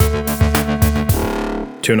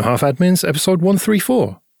Two and a Half Admins, episode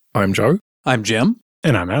 134. I'm Joe. I'm Jim.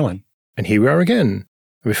 And I'm Alan. And here we are again.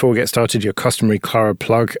 Before we get started, your customary Clara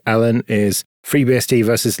plug, Alan, is FreeBSD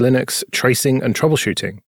versus Linux, tracing and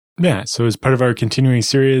troubleshooting. Yeah, so as part of our continuing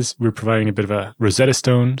series, we're providing a bit of a Rosetta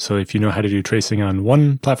Stone. So if you know how to do tracing on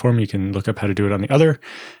one platform, you can look up how to do it on the other.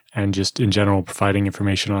 And just in general, providing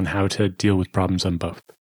information on how to deal with problems on both.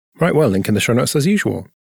 Right, well, link in the show notes as usual.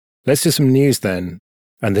 Let's do some news then.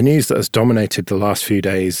 And the news that has dominated the last few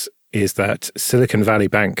days is that Silicon Valley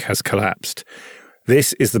Bank has collapsed.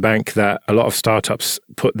 This is the bank that a lot of startups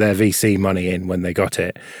put their VC money in when they got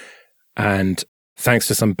it. And thanks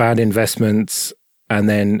to some bad investments and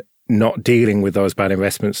then not dealing with those bad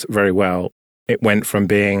investments very well, it went from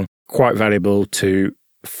being quite valuable to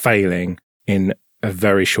failing in a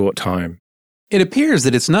very short time. It appears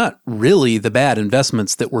that it's not really the bad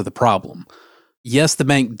investments that were the problem. Yes, the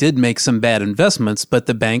bank did make some bad investments, but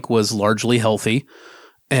the bank was largely healthy,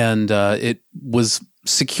 and it was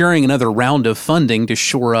securing another round of funding to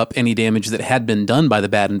shore up any damage that had been done by the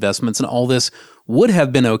bad investments, and all this would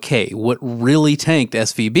have been okay. What really tanked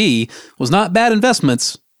SVB was not bad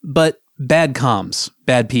investments, but bad comms,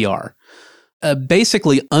 bad PR. A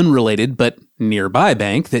basically unrelated but nearby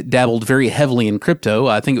bank that dabbled very heavily in crypto,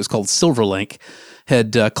 I think it was called Silverlink,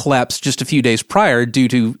 had collapsed just a few days prior due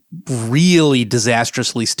to really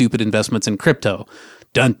disastrously stupid investments in crypto.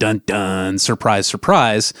 Dun, dun, dun, surprise,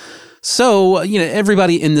 surprise. So,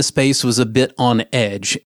 everybody in the space was a bit on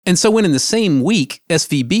edge. And so when in the same week,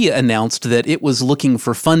 SVB announced that it was looking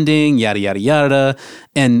for funding, yada, yada, yada,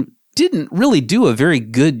 and didn't really do a very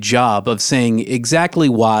good job of saying exactly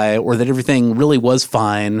why or that everything really was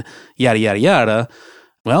fine, yada, yada, yada.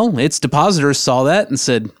 Well, its depositors saw that and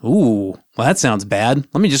said, ooh, well, that sounds bad.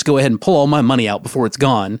 Let me just go ahead and pull all my money out before it's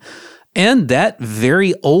gone. And that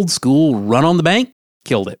very old school run on the bank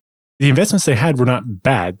killed it. The investments they had were not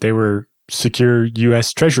bad. They were secure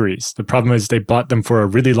U.S. treasuries. The problem is they bought them for a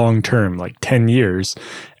really long term, like 10 years.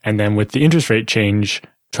 And then with the interest rate change,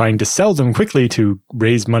 trying to sell them quickly to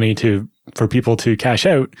raise money for people to cash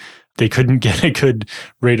out, they couldn't get a good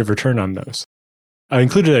rate of return on those. I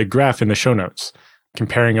included a graph in the show notes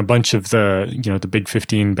comparing a bunch of the big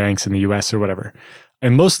 15 banks in the US or whatever.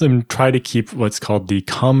 And most of them try to keep what's called the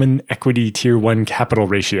common equity tier 1 capital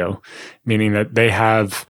ratio, meaning that they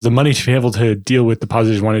have the money to be able to deal with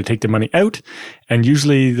depositors who want to take their money out. And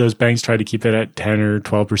usually those banks try to keep it at 10 or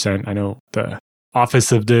 12%. I know the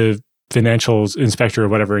Office of the Financial Inspector or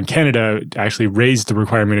whatever in Canada actually raised the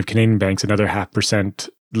requirement of Canadian banks another 0.5%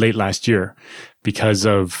 late last year because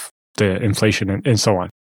of the inflation and so on.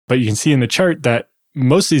 But you can see in the chart that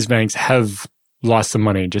most of these banks have lost some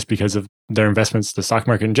money just because of their investments, the stock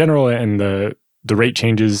market in general, and the rate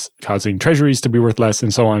changes causing treasuries to be worth less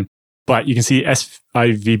and so on. But you can see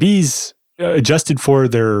SIVB's adjusted for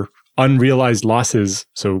their unrealized losses.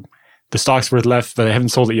 So the stock's worth less, but they haven't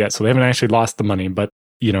sold it yet. So they haven't actually lost the money. But,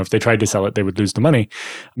 if they tried to sell it, they would lose the money.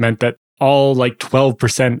 Meant that all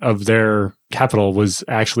 12% of their capital was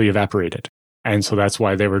actually evaporated. And so that's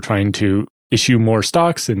why they were trying to issue more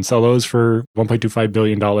stocks and sell those for $1.25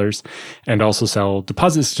 billion and also sell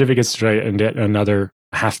deposit certificates to try and get another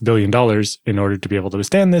 $500 million in order to be able to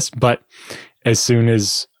withstand this. But as soon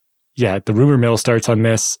as, the rumor mill starts on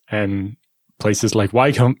this and places like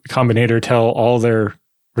Y Combinator tell all their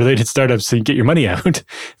related startups to get your money out,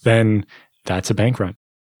 then that's a bank run.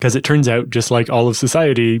 Because it turns out, just like all of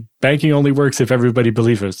society, banking only works if everybody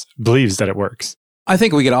believes that it works. I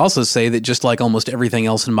think we could also say that just like almost everything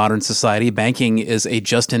else in modern society, banking is a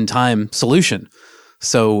just-in-time solution.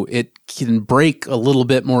 So it can break a little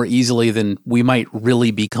bit more easily than we might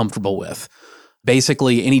really be comfortable with.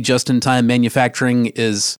 Basically, any just-in-time manufacturing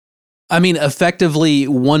is, effectively,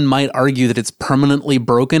 one might argue that it's permanently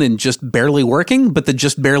broken and just barely working, but the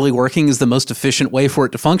just barely working is the most efficient way for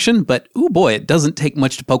it to function. But, oh boy, it doesn't take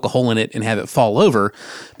much to poke a hole in it and have it fall over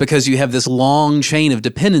because you have this long chain of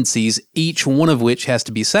dependencies, each one of which has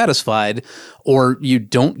to be satisfied, or you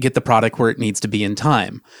don't get the product where it needs to be in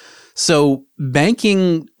time. So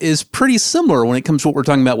banking is pretty similar when it comes to what we're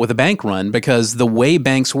talking about with a bank run, because the way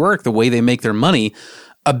banks work, the way they make their money,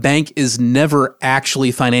 a bank is never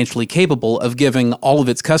actually financially capable of giving all of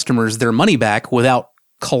its customers their money back without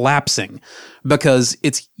collapsing because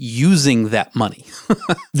it's using that money.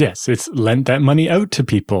 Yes, it's lent that money out to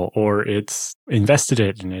people, or it's invested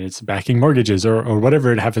it and it's backing mortgages or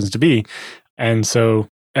whatever it happens to be. And so,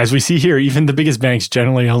 as we see here, even the biggest banks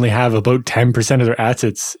generally only have about 10% of their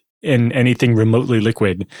assets in anything remotely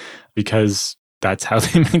liquid because that's how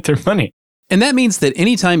they make their money. And that means that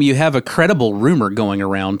anytime you have a credible rumor going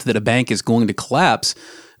around that a bank is going to collapse,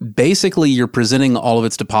 Basically, you're presenting all of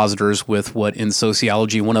its depositors with what in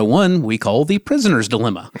Sociology 101 we call the prisoner's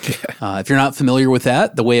dilemma. If you're not familiar with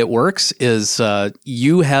that, the way it works is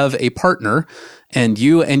you have a partner, and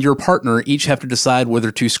you and your partner each have to decide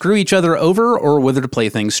whether to screw each other over or whether to play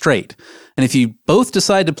things straight. And if you both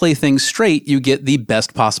decide to play things straight, you get the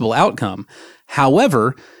best possible outcome.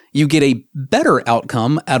 However, you get a better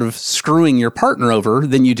outcome out of screwing your partner over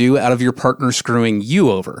than you do out of your partner screwing you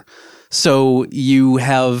over. So you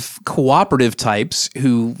have cooperative types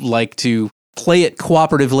who like to play it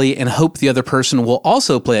cooperatively and hope the other person will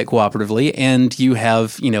also play it cooperatively. And you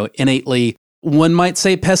have, innately, one might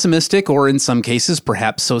say pessimistic, or in some cases,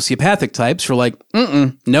 perhaps sociopathic types who are like,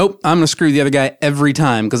 nope, I'm going to screw the other guy every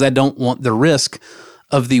time because I don't want the risk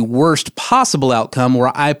of the worst possible outcome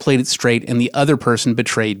where I played it straight and the other person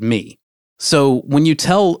betrayed me. So when you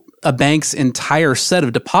tell a bank's entire set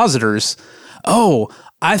of depositors, oh,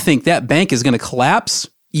 I think that bank is going to collapse,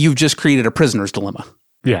 you've just created a prisoner's dilemma.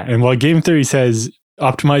 Yeah, and while game theory says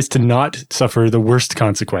optimize to not suffer the worst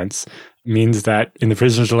consequence, means that in the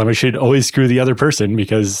prisoner's dilemma, you should always screw the other person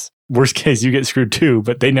because worst case, you get screwed too,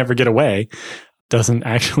 but they never get away, doesn't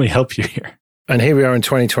actually help you here. And here we are in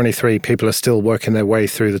 2023, people are still working their way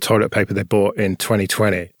through the toilet paper they bought in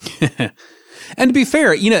 2020. And to be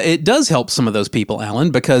fair, it does help some of those people,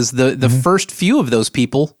 Alan, because the first few of those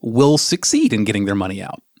people will succeed in getting their money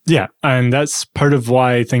out. Yeah, and that's part of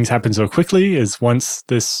why things happen so quickly is once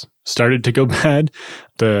this started to go bad,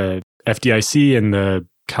 the FDIC and the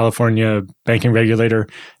California banking regulator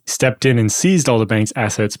stepped in and seized all the bank's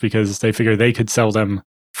assets because they figured they could sell them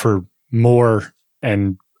for more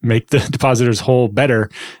and make the depositors whole better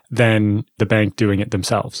than the bank doing it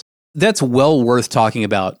themselves. That's well worth talking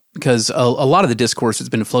about because a lot of the discourse that's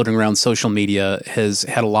been floating around social media has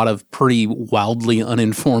had a lot of pretty wildly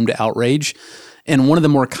uninformed outrage. And one of the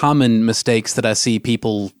more common mistakes that I see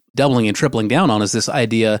people doubling and tripling down on is this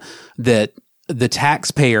idea that the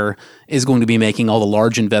taxpayer is going to be making all the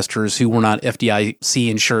large investors who were not FDIC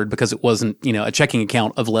insured because it wasn't, a checking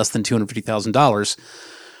account of less than $250,000.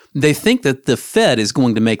 They think that the Fed is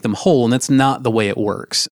going to make them whole, and that's not the way it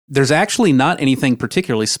works. There's actually not anything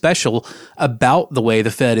particularly special about the way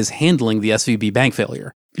the Fed is handling the SVB bank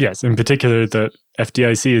failure. Yes, in particular, the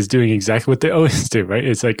FDIC is doing exactly what they always do, right?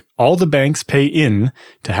 It's like all the banks pay in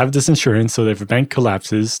to have this insurance so that if a bank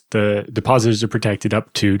collapses, the depositors are protected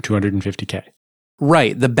up to $250K.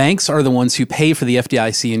 Right. The banks are the ones who pay for the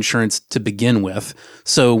FDIC insurance to begin with.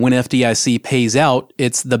 So when FDIC pays out,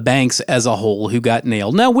 it's the banks as a whole who got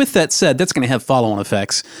nailed. Now, with that said, that's going to have follow-on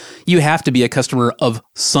effects. You have to be a customer of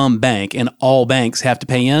some bank, and all banks have to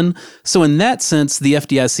pay in. So in that sense, the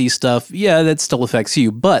FDIC stuff, yeah, that still affects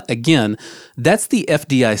you. But again, that's the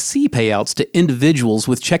FDIC payouts to individuals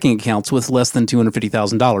with checking accounts with less than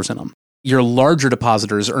 $250,000 in them. Your larger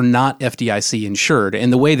depositors are not FDIC insured,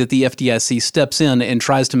 and the way that the FDIC steps in and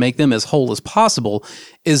tries to make them as whole as possible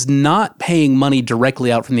is not paying money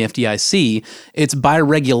directly out from the FDIC. It's by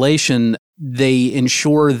regulation, they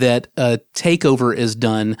ensure that a takeover is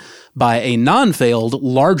done by a non-failed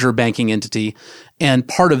larger banking entity, and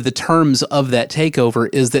part of the terms of that takeover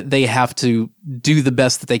is that they have to do the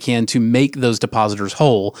best that they can to make those depositors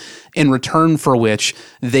whole, in return for which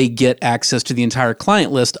they get access to the entire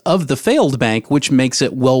client list of the failed bank, which makes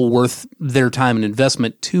it well worth their time and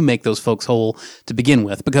investment to make those folks whole to begin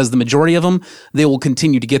with. Because the majority of them, they will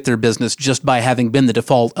continue to get their business just by having been the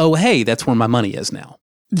default, oh, hey, that's where my money is now.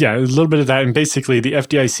 Yeah, a little bit of that. And basically, the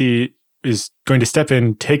FDIC is going to step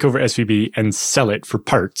in, take over SVB, and sell it for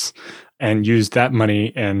parts, and use that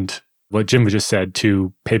money and what Jim just said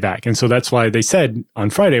to pay back. And so that's why they said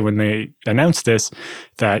on Friday when they announced this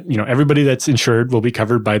that, everybody that's insured will be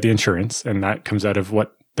covered by the insurance, and that comes out of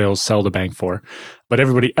what they'll sell the bank for. But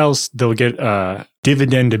everybody else, they'll get a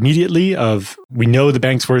dividend immediately of, we know the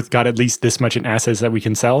bank's got at least this much in assets that we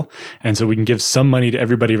can sell. And so we can give some money to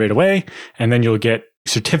everybody right away. And then you'll get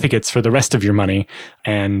certificates for the rest of your money.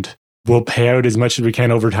 And we'll pay out as much as we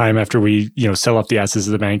can over time after we, sell off the assets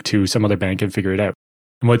of the bank to some other bank and figure it out.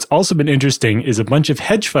 And what's also been interesting is a bunch of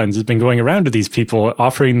hedge funds have been going around to these people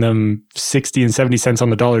offering them 60 and 70 cents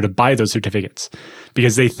on the dollar to buy those certificates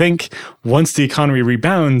because they think once the economy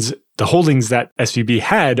rebounds, the holdings that SVB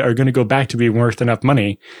had are going to go back to being worth enough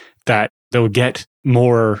money that they'll get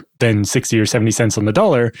more than 60 or 70 cents on the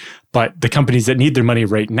dollar. But the companies that need their money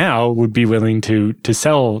right now would be willing to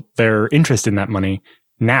sell their interest in that money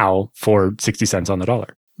now for 60 cents on the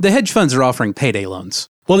dollar. The hedge funds are offering payday loans.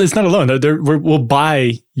 Well, it's not a loan. We'll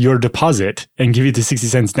buy your deposit and give you the 60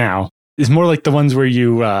 cents now. It's more like the ones where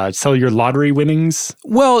you sell your lottery winnings.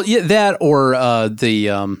 Well, yeah, that or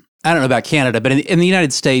the I don't know about Canada, but in the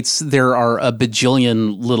United States, there are a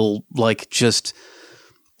bajillion little, just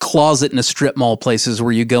closet in a strip mall places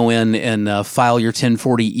where you go in and file your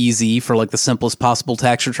 1040 easy for the simplest possible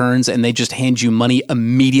tax returns, and they just hand you money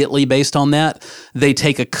immediately based on that. They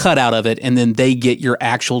take a cut out of it, and then they get your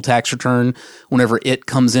actual tax return whenever it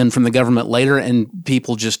comes in from the government later, and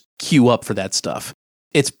people just queue up for that stuff.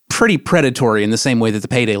 It's pretty predatory in the same way that the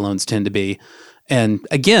payday loans tend to be. And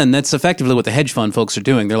again, that's effectively what the hedge fund folks are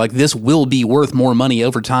doing. They're like, this will be worth more money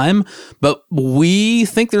over time, but we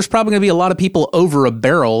think there's probably going to be a lot of people over a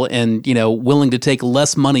barrel and, willing to take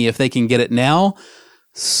less money if they can get it now.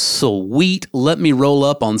 Sweet. Let me roll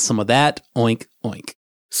up on some of that. Oink, oink.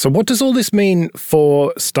 So what does all this mean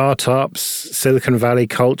for startups, Silicon Valley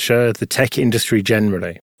culture, the tech industry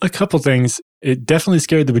generally? A couple things. It definitely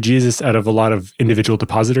scared the bejesus out of a lot of individual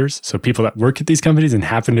depositors. So people that work at these companies and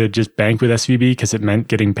happen to just bank with SVB because it meant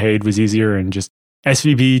getting paid was easier. And just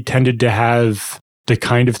SVB tended to have the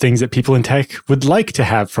kind of things that people in tech would like to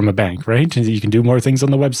have from a bank, right? You can do more things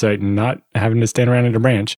on the website and not having to stand around at a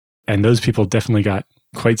branch. And those people definitely got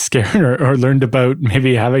quite scared or learned about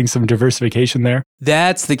maybe having some diversification there.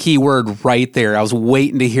 That's the key word right there. I was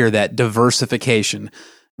waiting to hear that, diversification.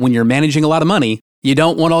 When you're managing a lot of money, you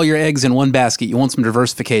don't want all your eggs in one basket. You want some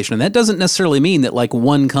diversification. And that doesn't necessarily mean that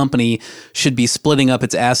one company should be splitting up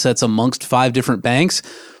its assets amongst 5 different banks.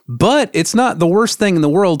 But it's not the worst thing in the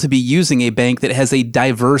world to be using a bank that has a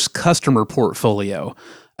diverse customer portfolio.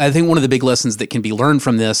 I think one of the big lessons that can be learned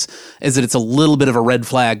from this is that it's a little bit of a red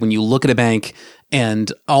flag when you look at a bank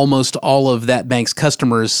and almost all of that bank's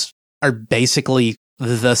customers are basically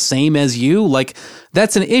the same as you.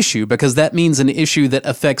 That's an issue, because that means an issue that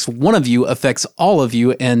affects one of you affects all of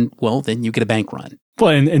you, and then you get a bank run. Well,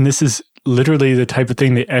 and this is literally the type of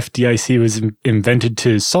thing the FDIC was invented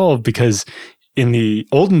to solve, because in the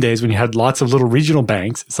olden days when you had lots of little regional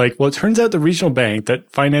banks, it's it turns out the regional bank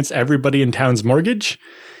that financed everybody in town's mortgage,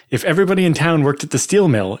 if everybody in town worked at the steel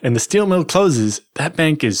mill and the steel mill closes, that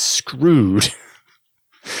bank is screwed.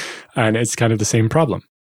 And it's kind of the same problem.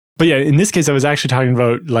 But yeah, in this case, I was actually talking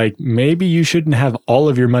about maybe you shouldn't have all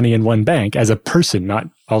of your money in one bank as a person, not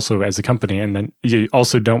also as a company. And then you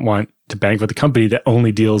also don't want to bank with a company that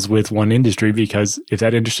only deals with one industry, because if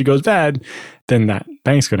that industry goes bad, then that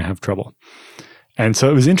bank's going to have trouble. And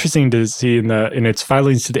so it was interesting to see in its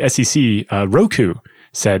filings to the SEC, Roku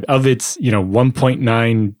said of its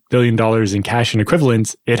 $1.9 billion in cash and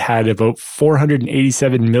equivalents, it had about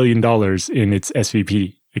 $487 million in its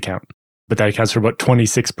SVP account. But that accounts for about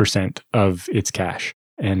 26% of its cash.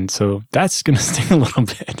 And so that's going to sting a little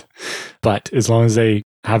bit. But as long as they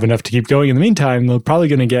have enough to keep going in the meantime, they're probably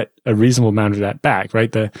going to get a reasonable amount of that back,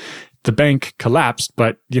 right? The bank collapsed,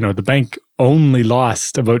 but the bank only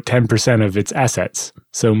lost about 10% of its assets.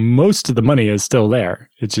 So most of the money is still there.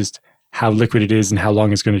 It's just how liquid it is and how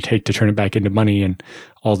long it's going to take to turn it back into money and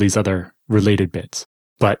all these other related bits.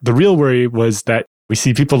 But the real worry was that we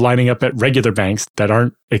see people lining up at regular banks that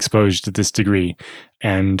aren't exposed to this degree.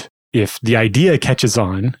 And if the idea catches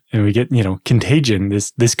on and we get, contagion,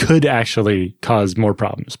 this could actually cause more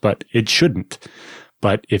problems, but it shouldn't.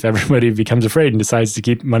 But if everybody becomes afraid and decides to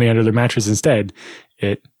keep money under their mattress instead,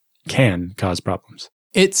 it can cause problems.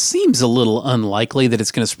 It seems a little unlikely that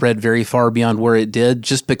it's going to spread very far beyond where it did,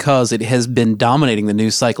 just because it has been dominating the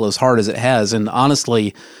news cycle as hard as it has. And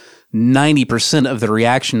honestly, 90% of the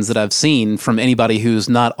reactions that I've seen from anybody who's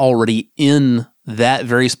not already in that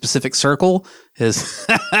very specific circle is,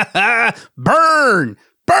 burn,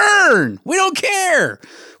 we don't care,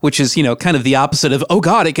 which is, kind of the opposite of, oh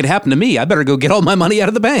God, it could happen to me. I better go get all my money out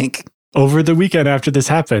of the bank. Over the weekend after this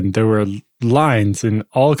happened, there were lines in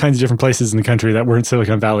all kinds of different places in the country that weren't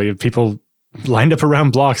Silicon Valley of people lined up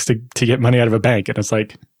around blocks to get money out of a bank. And it's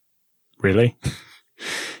really?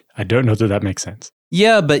 I don't know that makes sense.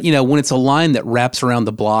 Yeah, but when it's a line that wraps around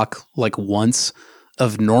the block once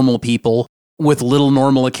of normal people with little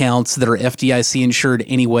normal accounts that are FDIC insured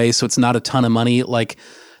anyway, so it's not a ton of money,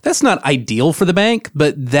 that's not ideal for the bank,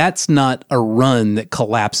 but that's not a run that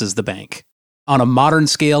collapses the bank. On a modern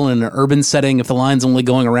scale in an urban setting, if the line's only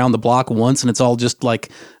going around the block once and it's all just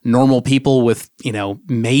normal people with,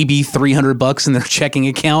 maybe $300 in their checking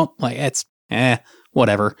account, it's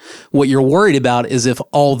whatever. What you're worried about is if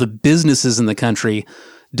all the businesses in the country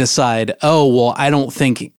decide, oh, well, I don't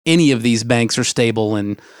think any of these banks are stable.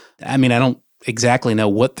 And I don't exactly know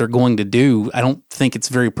what they're going to do. I don't think it's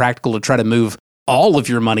very practical to try to move all of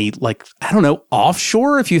your money,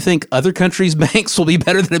 offshore if you think other countries' banks will be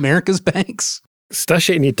better than America's banks. Stash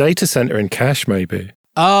it in your data center in cash, maybe.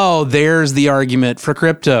 Oh, there's the argument for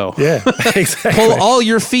crypto. Yeah, exactly. Pull all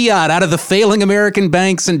your fiat out of the failing American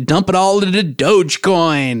banks and dump it all into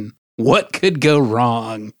Dogecoin. What could go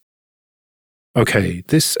wrong? Okay,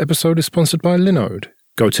 this episode is sponsored by Linode.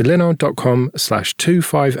 Go to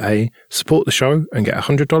linode.com/25A, support the show, and get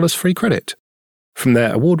 $100 free credit. From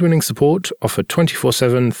their award-winning support, offered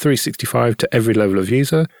 24/7, 365 to every level of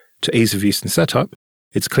user, to ease of use and setup,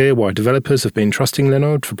 it's clear why developers have been trusting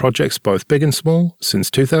Linode for projects both big and small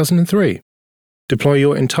since 2003. Deploy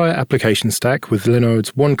your entire application stack with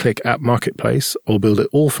Linode's one-click app marketplace, or build it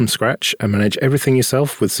all from scratch and manage everything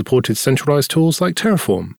yourself with supported centralized tools like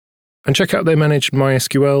Terraform. And check out their managed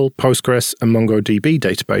MySQL, Postgres, and MongoDB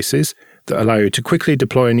databases that allow you to quickly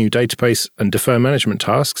deploy a new database and defer management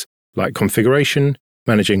tasks like configuration,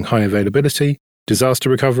 managing high availability, disaster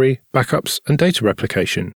recovery, backups, and data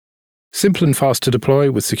replication. Simple and fast to deploy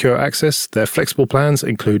with secure access, their flexible plans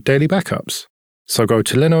include daily backups. So go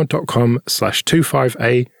to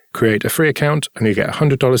linode.com/25A, create a free account, and you get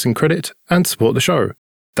 $100 in credit and support the show.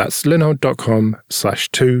 That's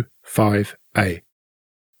linode.com/25A.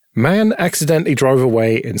 Man accidentally drove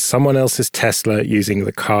away in someone else's Tesla using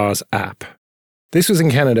the car's app. This was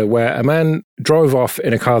in Canada, where a man drove off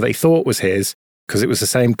in a car that he thought was his because it was the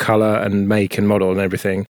same color and make and model and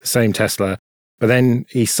everything, the same Tesla. But then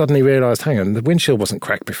he suddenly realized, hang on, the windshield wasn't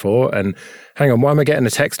cracked before. And hang on, why am I getting a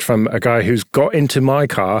text from a guy who's got into my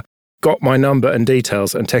car, got my number and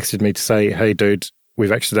details, and texted me to say, hey, dude,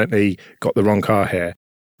 we've accidentally got the wrong car here.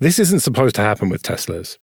 This isn't supposed to happen with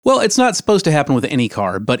Teslas. Well, it's not supposed to happen with any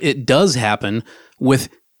car, but it does happen with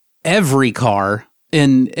every car,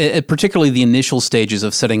 in particularly the initial stages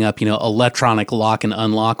of setting up, electronic lock and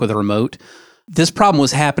unlock with a remote. This problem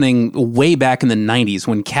was happening way back in the 90s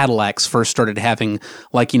when Cadillacs first started having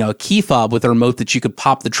a key fob with a remote that you could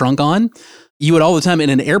pop the trunk on. You would all the time in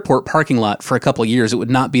an airport parking lot for a couple of years, it would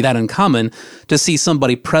not be that uncommon to see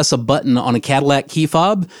somebody press a button on a Cadillac key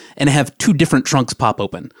fob and have two different trunks pop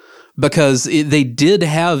open. Because they did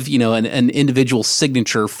have, an individual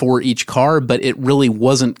signature for each car, but it really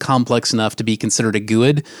wasn't complex enough to be considered a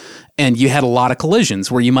GUID. And you had a lot of collisions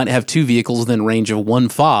where you might have two vehicles within range of one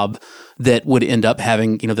fob that would end up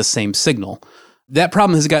having, the same signal. That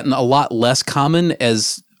problem has gotten a lot less common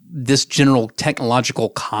as this general technological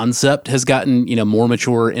concept has gotten, more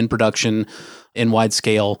mature in production in wide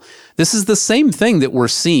scale. This is the same thing that we're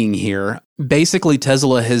seeing here. Basically,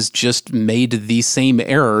 Tesla has just made the same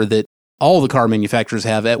error that all the car manufacturers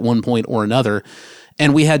have at one point or another.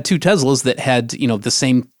 And we had two Teslas that had, the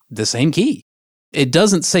same key. It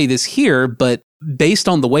doesn't say this here, but based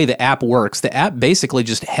on the way the app works, the app basically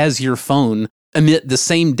just has your phone emit the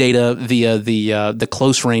same data via the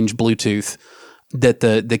close range Bluetooth that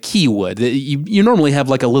the key would. You normally have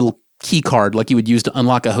like a little key card like you would use to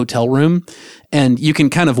unlock a hotel room, and you can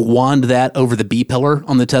kind of wand that over the B pillar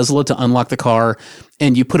on the Tesla to unlock the car,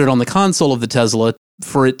 and you put it on the console of the Tesla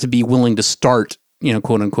for it to be willing to start,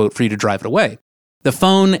 quote unquote, for you to drive it away. The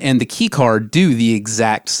phone and the key card do the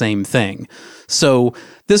exact same thing. So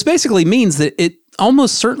this basically means that it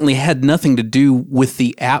almost certainly had nothing to do with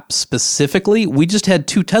the app specifically. We just had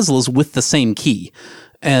two Teslas with the same key.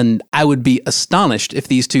 And I would be astonished if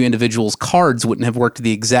these two individuals' cards wouldn't have worked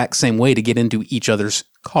the exact same way to get into each other's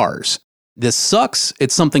cars. This sucks.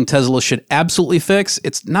 It's something Tesla should absolutely fix.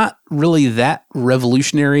 It's not really that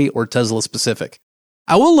revolutionary or Tesla specific.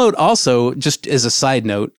 I will note also, just as a side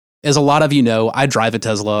note, as a lot of you know, I drive a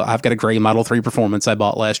Tesla. I've got a gray Model 3 Performance I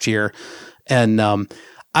bought last year. And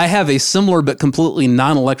I have a similar but completely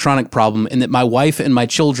non-electronic problem in that my wife and my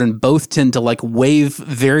children both tend to wave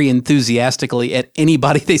very enthusiastically at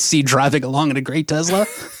anybody they see driving along in a gray Tesla.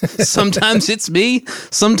 Sometimes it's me.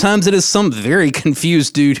 Sometimes it is some very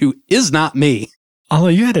confused dude who is not me. Although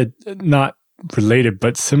you had a not related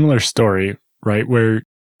but similar story, right? Where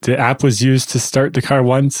the app was used to start the car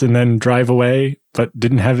once and then drive away, but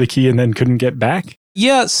didn't have the key and then couldn't get back?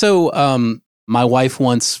 Yeah. So my wife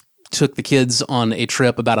once took the kids on a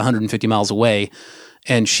trip about 150 miles away,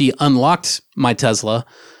 and she unlocked my Tesla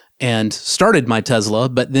and started my Tesla,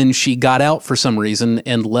 but then she got out for some reason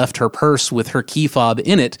and left her purse with her key fob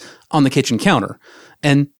in it on the kitchen counter.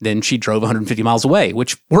 And then she drove 150 miles away,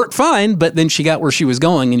 which worked fine, but then she got where she was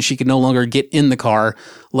going and she could no longer get in the car,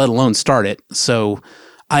 let alone start it. So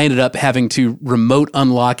I ended up having to remote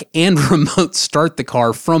unlock and remote start the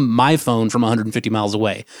car from my phone from 150 miles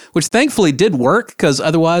away, which thankfully did work, because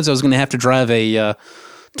otherwise I was going to have to drive a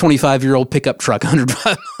 25-year-old pickup truck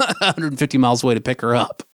 150 miles away to pick her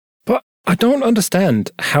up. But I don't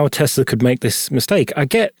understand how Tesla could make this mistake. I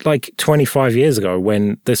get 25 years ago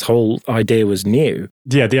when this whole idea was new.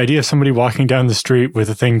 Yeah, the idea of somebody walking down the street with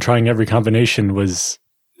a thing trying every combination was,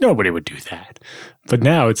 nobody would do that. But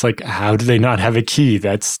now it's like, how do they not have a key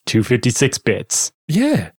that's 256 bits?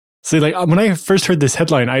 Yeah. See, when I first heard this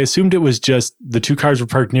headline, I assumed it was just the two cars were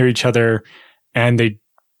parked near each other and they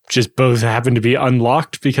just both happened to be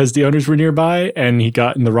unlocked because the owners were nearby, and he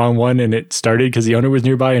got in the wrong one and it started because the owner was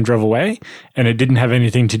nearby and drove away, and it didn't have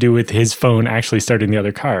anything to do with his phone actually starting the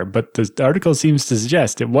other car. But the article seems to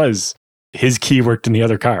suggest it was his key worked in the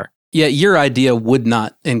other car. Yeah, your idea would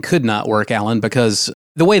not and could not work, Alan, because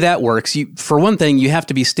the way that works, for one thing, you have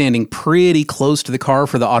to be standing pretty close to the car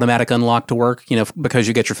for the automatic unlock to work, because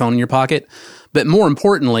you get your phone in your pocket. But more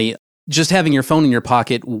importantly, just having your phone in your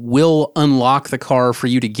pocket will unlock the car for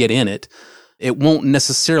you to get in it. It won't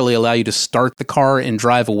necessarily allow you to start the car and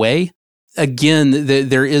drive away. Again,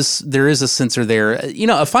 there is a sensor there.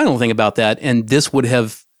 A final thing about that, and this would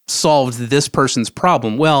have solved this person's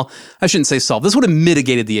problem. Well, I shouldn't say solved. This would have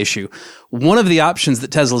mitigated the issue. One of the options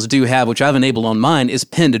that Teslas do have, which I've enabled on mine, is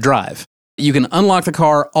pin to drive. You can unlock the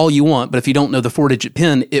car all you want, but if you don't know the 4-digit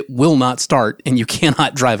pin, it will not start and you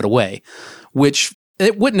cannot drive it away, which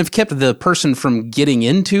it wouldn't have kept the person from getting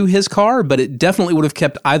into his car, but it definitely would have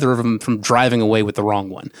kept either of them from driving away with the wrong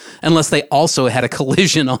one, unless they also had a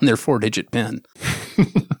collision on their 4-digit pin.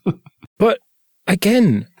 But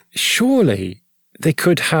again, surely they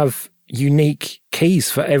could have unique keys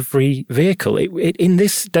for every vehicle. In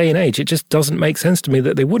this day and age, it just doesn't make sense to me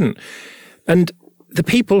that they wouldn't. And the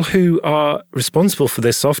people who are responsible for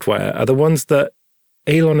this software are the ones that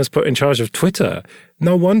Elon has put in charge of Twitter.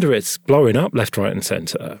 No wonder it's blowing up left, right, and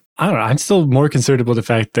center. I don't know. I'm still more concerned about the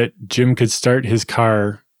fact that Jim could start his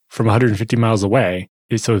car from 150 miles away.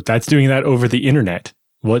 So if that's doing that over the internet,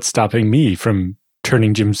 what's stopping me from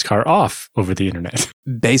turning Jim's car off over the internet?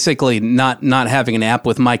 Basically, not having an app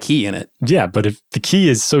with my key in it. Yeah, but if the key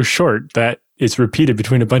is so short that it's repeated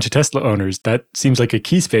between a bunch of Tesla owners, that seems like a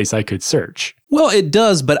key space I could search. Well, it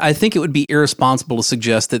does, but I think it would be irresponsible to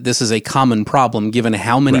suggest that this is a common problem given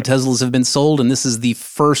how many Teslas have been sold, and this is the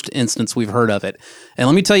first instance we've heard of it. And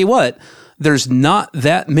let me tell you what, there's not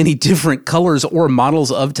that many different colors or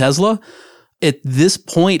models of Tesla. At this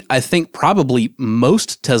point, I think probably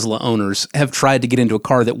most Tesla owners have tried to get into a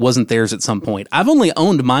car that wasn't theirs at some point. I've only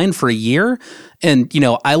owned mine for a year, and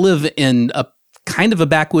I live in a kind of a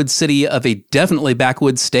backwoods city of a definitely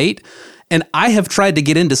backwoods state, and I have tried to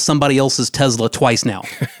get into somebody else's Tesla twice now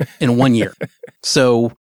in 1 year.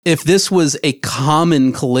 So if this was a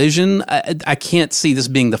common collision, I can't see this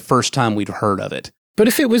being the first time we'd heard of it. But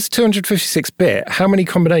if it was 256-bit, how many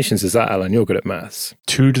combinations is that, Alan? You're good at maths.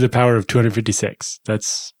 2 to the power of 256.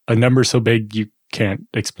 That's a number so big you can't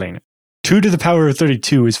explain it. 2 to the power of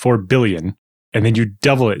 32 is 4 billion, and then you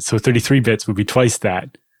double it, so 33 bits would be twice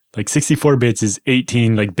that. 64 bits is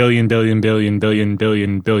 18, billion, billion, billion, billion,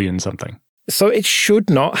 billion, billion something. So it should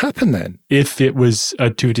not happen then. If it was a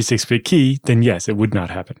 256-bit key, then yes, it would not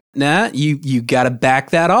happen. Nah, you got to back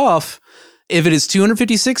that off. If it is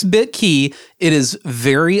 256-bit key, it is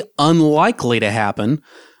very unlikely to happen.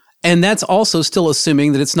 And that's also still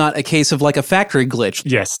assuming that it's not a case of a factory glitch.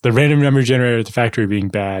 Yes, the random number generator at the factory being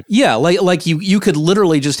bad. Yeah, you could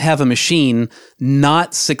literally just have a machine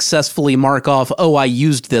not successfully mark off, oh, I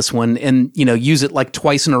used this one, and use it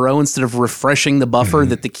twice in a row instead of refreshing the buffer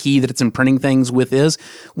that the key that it's imprinting things with is.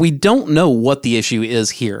 We don't know what the issue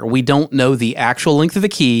is here. We don't know the actual length of the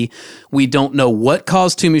key. We don't know what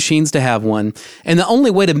caused two machines to have one. And the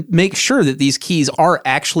only way to make sure that these keys are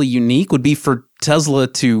actually unique would be for Tesla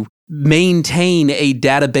to maintain a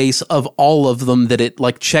database of all of them that it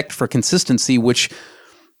checked for consistency, which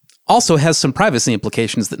also has some privacy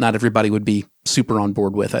implications that not everybody would be super on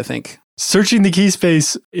board with, I think. Searching the key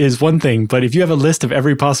space is one thing, but if you have a list of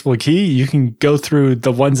every possible key, you can go through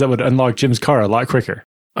the ones that would unlock Jim's car a lot quicker.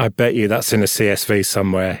 I bet you that's in a CSV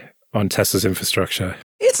somewhere on Tesla's infrastructure.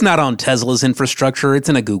 It's not on Tesla's infrastructure. It's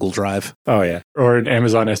in a Google Drive. Oh, yeah. Or an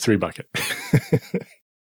Amazon S3 bucket.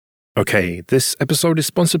 Okay, this episode is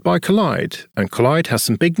sponsored by Collide, and Collide has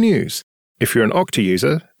some big news. If you're an Okta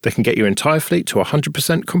user, they can get your entire fleet to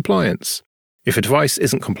 100% compliance. If a device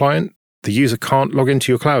isn't compliant, the user can't log into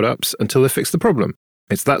your cloud apps until they fix the problem.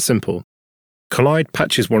 It's that simple. Collide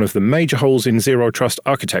patches one of the major holes in zero trust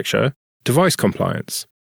architecture, device compliance.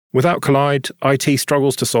 Without Collide, IT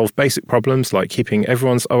struggles to solve basic problems like keeping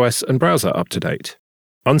everyone's OS and browser up to date.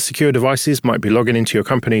 Unsecure devices might be logging into your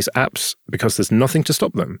company's apps because there's nothing to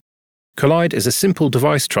stop them. Collide is a simple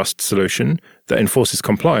device trust solution that enforces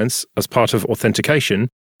compliance as part of authentication,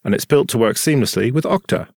 and it's built to work seamlessly with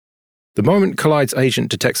Okta. The moment Collide's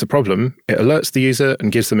agent detects a problem, it alerts the user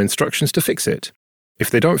and gives them instructions to fix it. If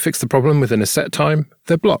they don't fix the problem within a set time,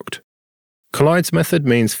 they're blocked. Collide's method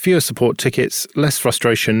means fewer support tickets, less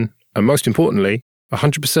frustration, and most importantly,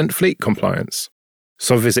 100% fleet compliance.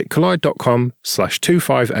 So visit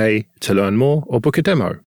collide.com/25A to learn more or book a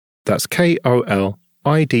demo. That's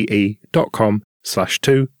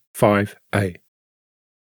KOLIDE.com/25A.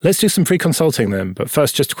 Let's do some free consulting then, but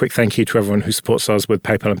first just a quick thank you to everyone who supports us with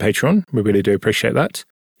PayPal and Patreon. We really do appreciate that.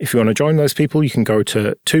 If you want to join those people, you can go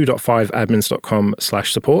to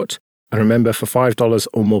 2.5admins.com/support. And remember, for $5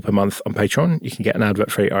 or more per month on Patreon, you can get an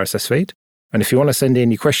advert-free RSS feed. And if you want to send in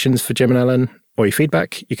your questions for Jim and Ellen or your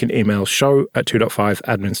feedback, you can email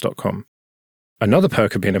show@2.5admins.com. Another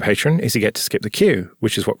perk of being a patron is you get to skip the queue,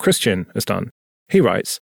 which is what Christian has done. He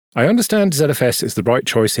writes, I understand ZFS is the right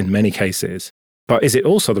choice in many cases, but is it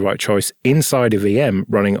also the right choice inside a VM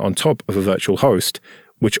running on top of a virtual host,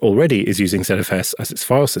 which already is using ZFS as its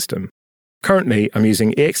file system? Currently, I'm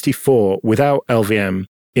using ext4 without LVM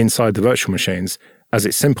inside the virtual machines, as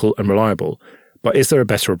it's simple and reliable. But is there a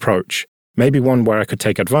better approach? Maybe one where I could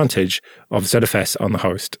take advantage of ZFS on the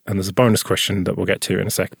host. And there's a bonus question that we'll get to in a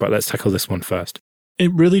sec, but let's tackle this one first.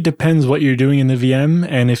 It really depends what you're doing in the VM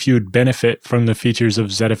and if you'd benefit from the features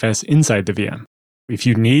of ZFS inside the VM. If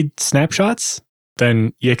you need snapshots,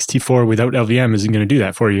 then ext4 without LVM isn't going to do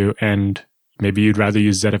that for you, and maybe you'd rather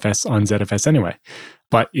use ZFS on ZFS anyway.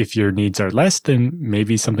 But if your needs are less, then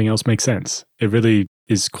maybe something else makes sense. It really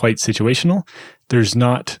is quite situational. There's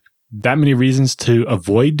not that many reasons to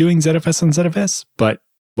avoid doing ZFS on ZFS, but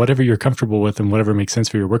whatever you're comfortable with and whatever makes sense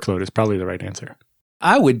for your workload is probably the right answer.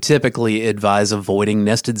 I would typically advise avoiding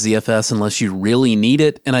nested ZFS unless you really need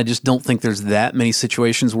it, and I just don't think there's that many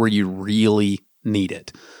situations where you really need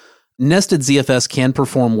it. Nested ZFS can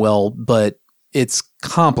perform well, but it's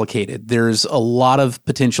complicated. There's a lot of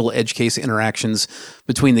potential edge case interactions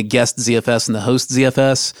between the guest ZFS and the host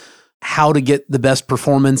ZFS. How to get the best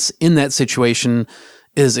performance in that situation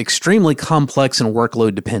is extremely complex and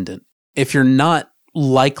workload dependent. If you're not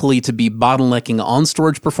likely to be bottlenecking on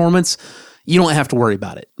storage performance, you don't have to worry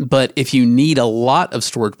about it. But if you need a lot of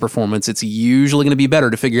storage performance, it's usually going to be better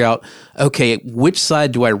to figure out, okay, which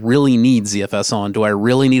side do I really need ZFS on? Do I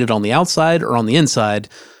really need it on the outside or on the inside?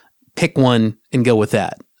 Pick one and go with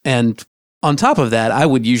that. And on top of that, I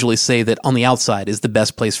would usually say that on the outside is the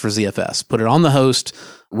best place for ZFS. Put it on the host,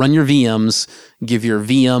 run your VMs, give your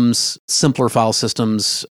VMs simpler file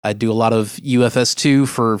systems. I do a lot of UFS2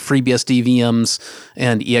 for FreeBSD VMs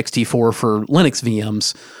and ext4 for Linux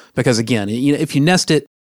VMs. Because again, if you nest it,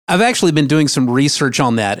 I've actually been doing some research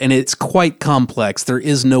on that, and it's quite complex. There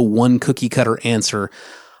is no one cookie cutter answer.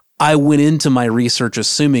 I went into my research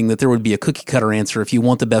assuming that there would be a cookie cutter answer. If you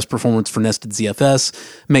want the best performance for nested ZFS,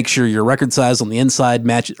 make sure your record size on the inside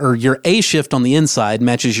or your A shift on the inside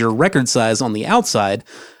matches your record size on the outside.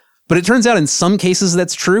 But it turns out in some cases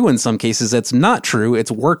that's true, in some cases that's not true.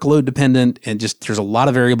 It's workload dependent, and just there's a lot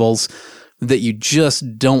of variables that you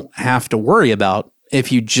just don't have to worry about if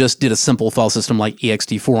you just did a simple file system like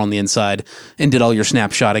ext4 on the inside and did all your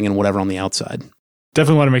snapshotting and whatever on the outside.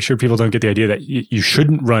 Definitely want to make sure people don't get the idea that you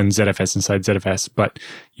shouldn't run ZFS inside ZFS, but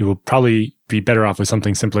you will probably be better off with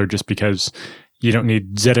something simpler just because you don't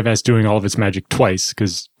need ZFS doing all of its magic twice,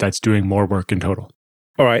 because that's doing more work in total.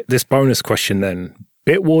 All right, this bonus question then.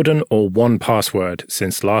 Bitwarden or 1Password,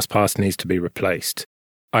 since LastPass needs to be replaced?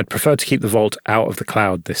 I'd prefer to keep the vault out of the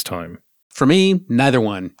cloud this time. For me, neither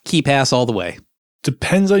one. KeyPass all the way.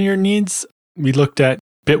 Depends on your needs. We looked at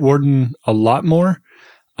Bitwarden a lot more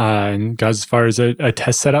and got as far as a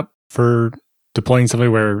test setup for deploying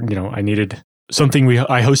something where, I needed something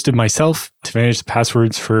I hosted myself to manage the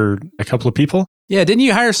passwords for a couple of people. Yeah, didn't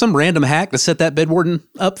you hire some random hack to set that Bitwarden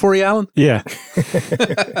up for you, Alan? Yeah.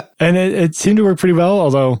 And it seemed to work pretty well,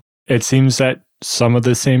 although it seems that some of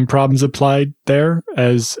the same problems applied there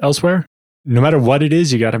as elsewhere. No matter what it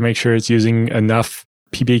is, you got to make sure it's using enough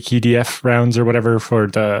PBKeyDF rounds or whatever for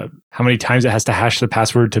how many times it has to hash the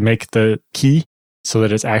password to make the key so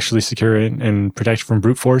that it's actually secure and protected from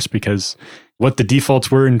brute force, because what the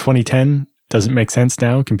defaults were in 2010 doesn't make sense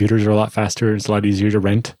now. Computers are a lot faster. It's a lot easier to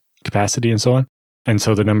rent capacity and so on. And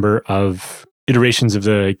so the number of iterations of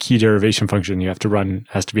the key derivation function you have to run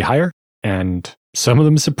has to be higher. And some of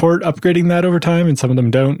them support upgrading that over time and some of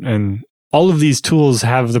them don't. And all of these tools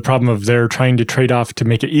have the problem of they're trying to trade off to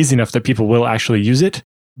make it easy enough that people will actually use it,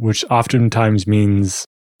 which oftentimes means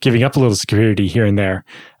giving up a little security here and there.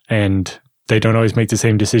 And they don't always make the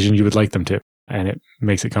same decision you would like them to. And it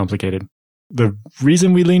makes it complicated. The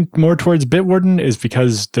reason we leaned more towards Bitwarden is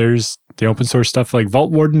because there's the open source stuff like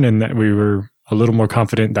Vault Warden, and that we were a little more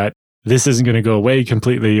confident that this isn't going to go away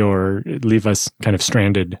completely or leave us kind of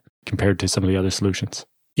stranded compared to some of the other solutions.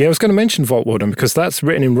 Yeah, I was going to mention Vault Warden because that's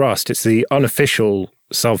written in Rust. It's the unofficial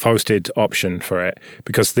self-hosted option for it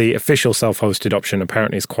because the official self-hosted option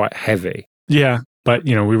apparently is quite heavy. Yeah, but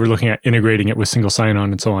we were looking at integrating it with single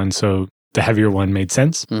sign-on and so on, so the heavier one made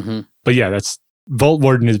sense. Mm-hmm. But yeah, Vault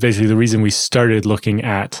Warden is basically the reason we started looking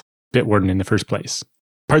at Bitwarden in the first place.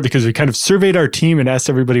 Partly because we kind of surveyed our team and asked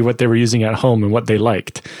everybody what they were using at home and what they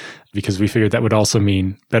liked, because we figured that would also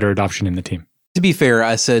mean better adoption in the team. To be fair,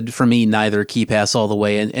 I said for me, neither KeyPass all the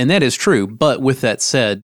way, and that is true. But with that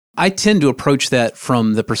said, I tend to approach that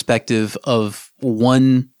from the perspective of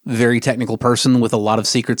one very technical person with a lot of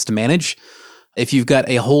secrets to manage. If you've got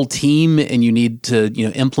a whole team and you need to,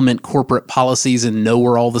 implement corporate policies and know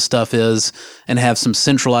where all the stuff is and have some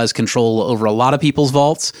centralized control over a lot of people's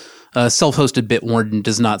vaults, self-hosted Bitwarden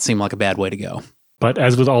does not seem like a bad way to go. But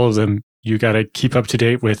as with all of them, you got to keep up to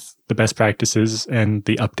date with the best practices and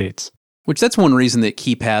the updates. Which that's one reason that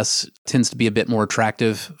KeyPass tends to be a bit more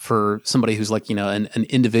attractive for somebody who's like, an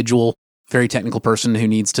individual, very technical person who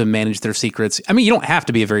needs to manage their secrets. I mean, you don't have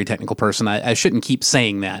to be a very technical person. I shouldn't keep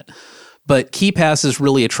saying that. But KeyPass is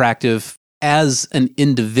really attractive as an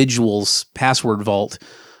individual's password vault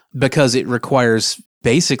because it requires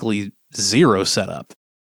basically zero setup.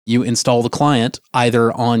 You install the client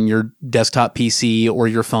either on your desktop PC or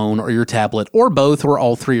your phone or your tablet or both or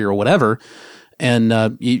all three or whatever.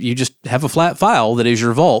 And you just have a flat file that is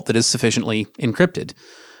your vault that is sufficiently encrypted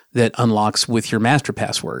that unlocks with your master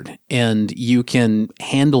password. And you can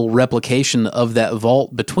handle replication of that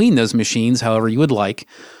vault between those machines however you would like.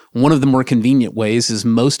 One of the more convenient ways is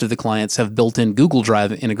most of the clients have built-in Google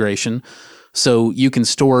Drive integration. So you can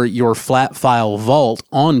store your flat file vault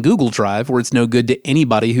on Google Drive where it's no good to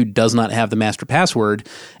anybody who does not have the master password.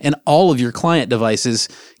 And all of your client devices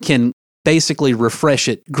can basically refresh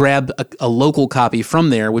it, grab a local copy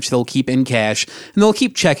from there, which they'll keep in cache, and they'll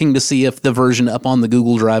keep checking to see if the version up on the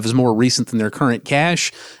Google Drive is more recent than their current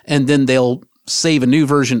cache, and then they'll save a new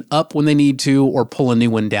version up when they need to or pull a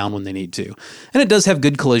new one down when they need to. And it does have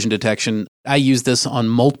good collision detection. I use this on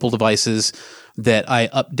multiple devices that I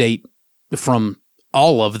update from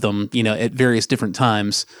all of them, at various different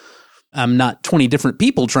times. I'm not 20 different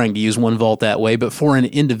people trying to use one vault that way, but for an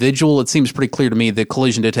individual, it seems pretty clear to me that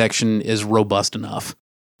collision detection is robust enough.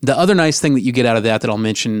 The other nice thing that you get out of that I'll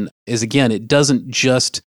mention is, again, it doesn't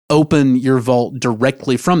just open your vault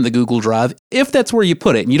directly from the Google Drive, if that's where you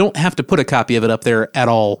put it. And you don't have to put a copy of it up there at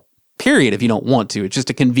all, period, if you don't want to. It's just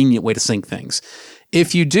a convenient way to sync things.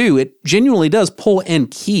 If you do, it genuinely does pull and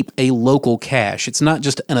keep a local cache. It's not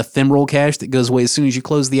just an ephemeral cache that goes away as soon as you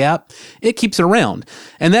close the app. It keeps it around.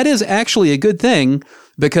 And that is actually a good thing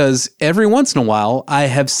because every once in a while, I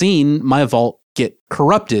have seen my vault get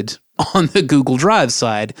corrupted on the Google Drive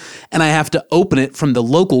side, and I have to open it from the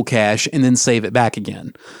local cache and then save it back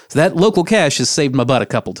again. So that local cache has saved my butt a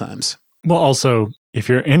couple times. Well, also, if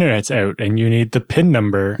your internet's out and you need the PIN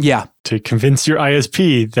number to convince your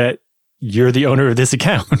ISP that you're the owner of this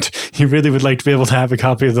account, you really would like to be able to have a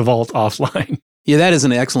copy of the vault offline. Yeah, that is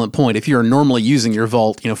an excellent point. If you're normally using your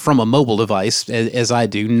vault, from a mobile device, as I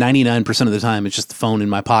do, 99% of the time it's just the phone in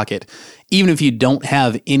my pocket. Even if you don't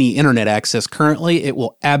have any internet access currently, it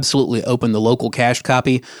will absolutely open the local cached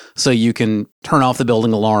copy so you can turn off the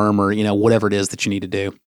building alarm or, whatever it is that you need to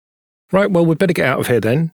do. Right, well, we'd better get out of here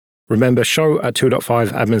then. Remember,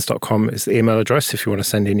 show@2.5admins.com is the email address if you want to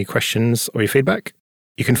send any questions or your feedback.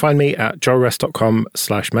 You can find me at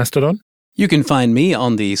joerest.com/mastodon. You can find me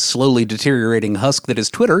on the slowly deteriorating husk that is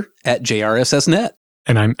Twitter at JRSSnet.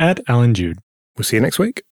 And I'm at Alan Jude. We'll see you next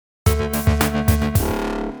week.